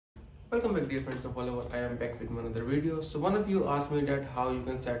Welcome back, dear friends of followers. I am back with another video. So one of you asked me that how you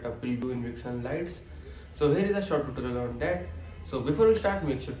can set up preview in VIXEN Lights. So here is a short tutorial on that. So before we start,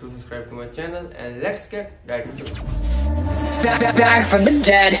 make sure to subscribe to my channel and let's get right into it. Back from the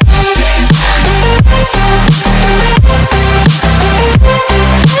dead.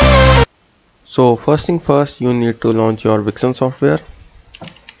 So first thing first, you need to launch your VIXEN software.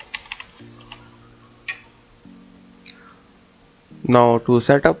 Now to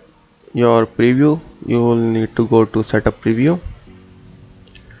set up your preview, you will need to go to setup preview,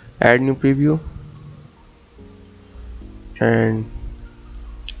 add new preview and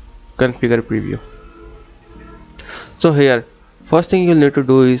configure preview. So here first thing you'll need to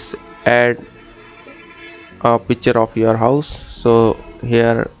do is add a picture of your house. So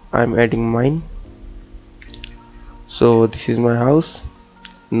here I'm adding mine. So this is my house,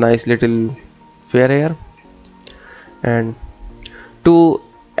 nice little fair hair. And to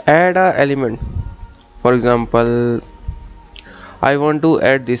add a element, for example I want to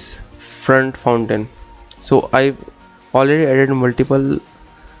add this front fountain, so I've already added multiple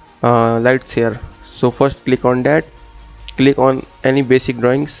lights here. So first click on that, click on any basic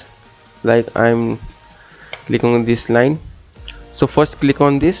drawings, like I'm clicking on this line. So first click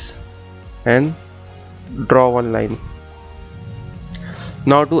on this and draw one line.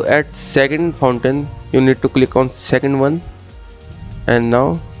 Now to add second fountain, you need to click on second one and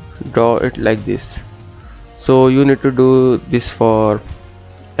now draw it like this. So you need to do this for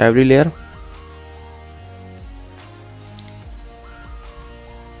every layer.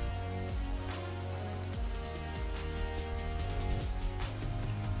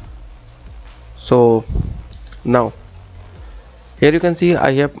 So now here you can see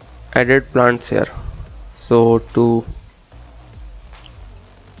I have added plants here. So to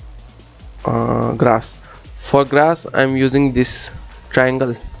grass, for grass I'm using this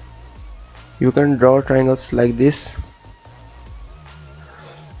triangle. You can draw triangles like this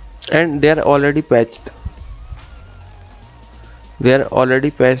and they are already patched. They are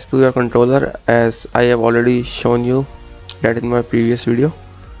already patched to your controller, as I have already shown you that in my previous video.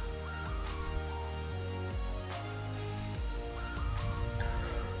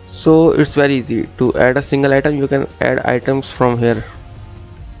 So it's very easy to add a single item. You can add items from here,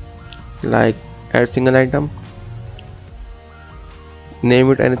 like add single item,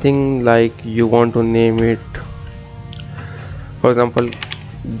 name it anything like you want to name it, for example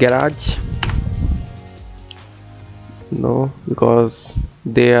garage. No, because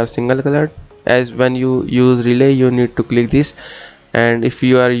they are single colored, as when you use relay you need to click this, and if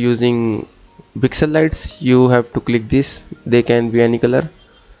you are using VIXEN lights you have to click this. They can be any color,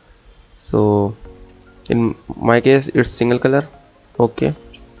 so in my case it's single color. Okay,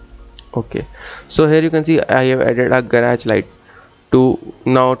 so here you can see I have added a garage light.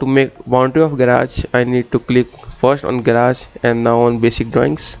 Now to make boundary of garage, I need to click first on garage and now on basic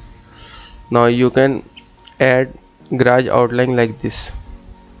drawings. Now you can add garage outline like this.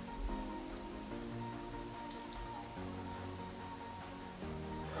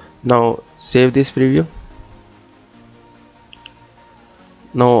 Now save this preview.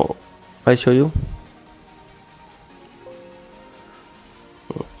 Now I'll show you.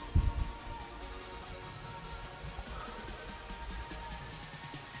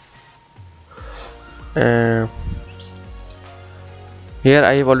 Here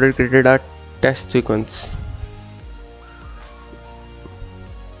I have already created a test sequence.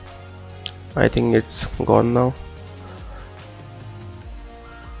 I think it's gone now.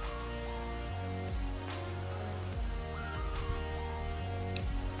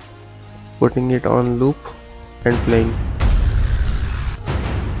 Putting it on loop and playing.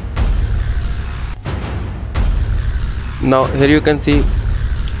 Now here you can see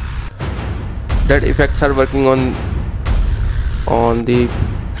that effects are working on the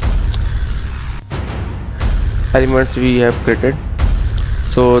elements we have created.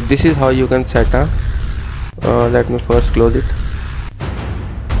 So this is how you can set up. Let me first close it.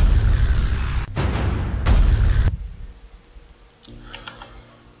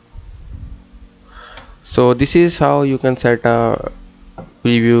 So this is how you can set a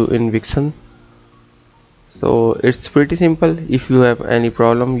preview in VIXEN. So it's pretty simple. If you have any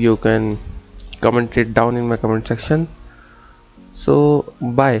problem you can comment it down in my comment section. So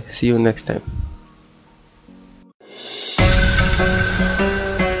bye, see you next time.